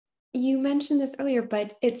you mentioned this earlier,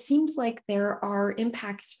 but it seems like there are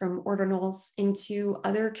impacts from ordinals into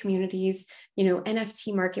other communities,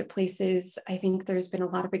 NFT marketplaces. I think there's been a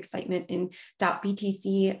lot of excitement in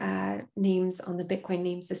 .btc names on the Bitcoin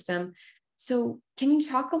name system. So can you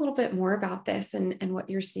talk a little bit more about this and what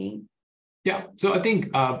you're seeing? Yeah, so I think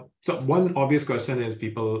so one obvious question is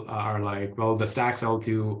people are like, well, the Stacks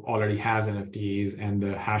L2 already has NFTs and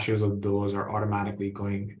the hashes of those are automatically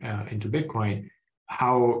going into Bitcoin.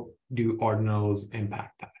 How do ordinals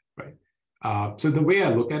impact that, right? So the way I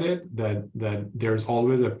look at it, that there's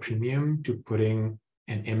always a premium to putting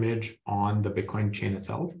an image on the Bitcoin chain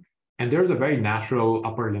itself, and there's a very natural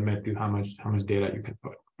upper limit to how much data you can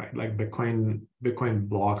put, right? Like Bitcoin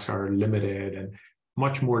blocks are limited and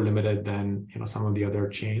much more limited than some of the other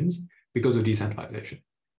chains because of decentralization,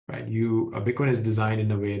 right? Bitcoin is designed in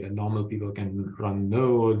a way that normal people can run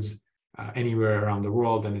nodes anywhere around the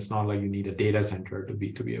world, and it's not like you need a data center to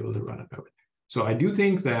be able to run a node. So I do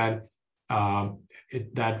think that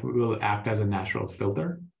that will act as a natural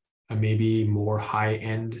filter, maybe more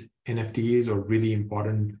high-end NFTs or really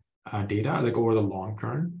important data, like over the long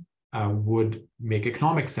term, would make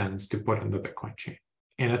economic sense to put on the Bitcoin chain.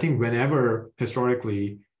 And I think whenever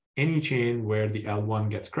historically any chain where the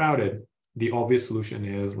L1 gets crowded, the obvious solution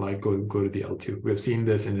is like go to the L2. We've seen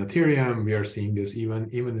this in Ethereum. We are seeing this even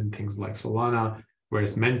in things like Solana, where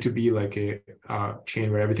it's meant to be like a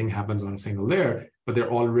chain where everything happens on a single layer, but there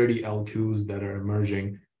are already L2s that are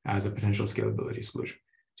emerging as a potential scalability solution.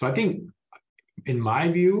 So I think, in my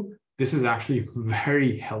view, this is actually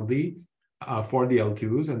very healthy for the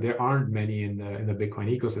L2s, and there aren't many in the Bitcoin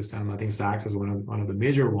ecosystem. I think Stacks is one of the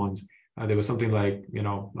major ones. There was something like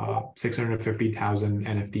 650,000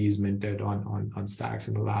 NFTs minted on Stacks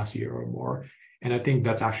in the last year or more, and I think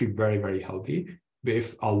that's actually very, very healthy.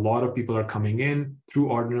 If a lot of people are coming in through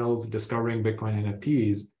ordinals, discovering Bitcoin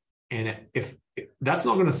NFTs, and if that's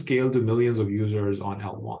not going to scale to millions of users on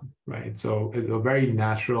L1, right? So a very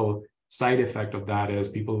natural side effect of that is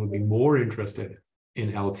people will be more interested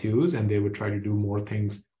in L2s, and they would try to do more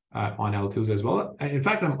things on L2s as well. And in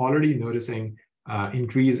fact, I'm already noticing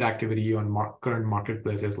increased activity on current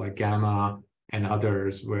marketplaces like Gamma and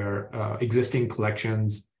others, where existing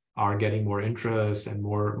collections are getting more interest and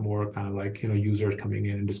more kind of like users coming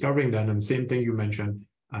in and discovering them. And same thing you mentioned,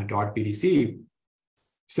 .btc,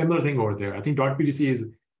 similar thing over there. I think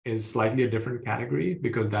 .btc is slightly a different category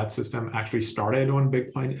because that system actually started on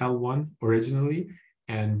Bitcoin L1 originally.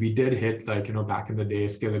 And we did hit back in the day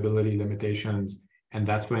scalability limitations, and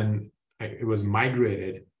that's when it was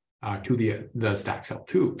migrated to the Stacks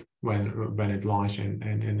L2 when it launched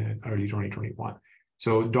in early 2021.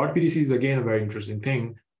 So .btc is again a very interesting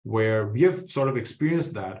thing where we have sort of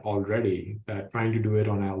experienced that already. That trying to do it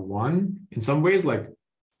on L1 in some ways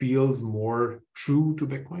feels more true to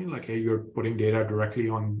Bitcoin. Like, hey, you're putting data directly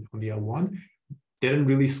on the L1. Didn't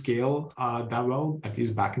really scale that well, at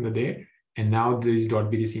least back in the day. And now these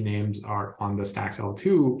 .btc names are on the Stacks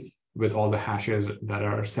L2 with all the hashes that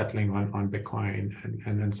are settling on Bitcoin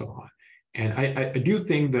and so on. And I do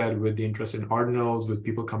think that with the interest in ordinals, with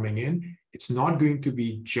people coming in, it's not going to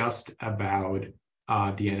be just about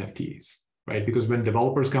the NFTs, right? Because when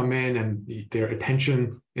developers come in and their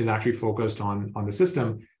attention is actually focused on the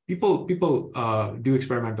system, people do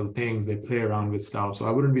experimental things, they play around with stuff. So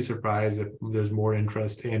I wouldn't be surprised if there's more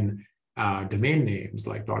interest in domain names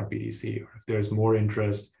like .btc, or if there's more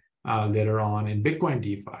interest later on in Bitcoin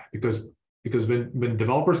DeFi, because when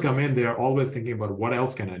developers come in, they are always thinking about what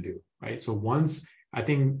else can I do, right? So once I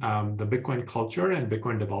think the Bitcoin culture and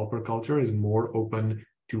Bitcoin developer culture is more open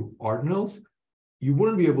to ordinals, you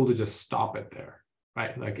wouldn't be able to just stop it there,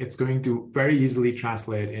 right? Like, it's going to very easily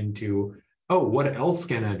translate into, oh, what else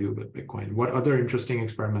can I do with Bitcoin? What other interesting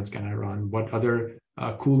experiments can I run? What other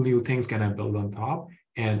cool new things can I build on top?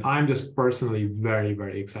 And I'm just personally very,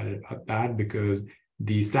 very excited about that, because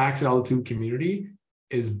the Stacks L2 community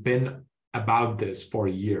has been about this for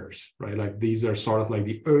years, right? Like, these are sort of like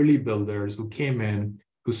the early builders who came in,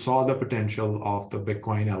 who saw the potential of the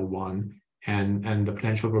Bitcoin L1 and the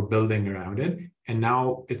potential for building around it. And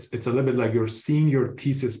now it's a little bit like you're seeing your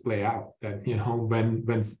thesis play out, that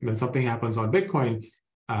when something happens on Bitcoin,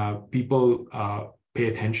 people pay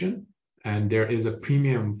attention, and there is a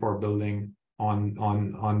premium for building on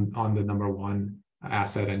the number one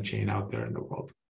asset and chain out there in the world.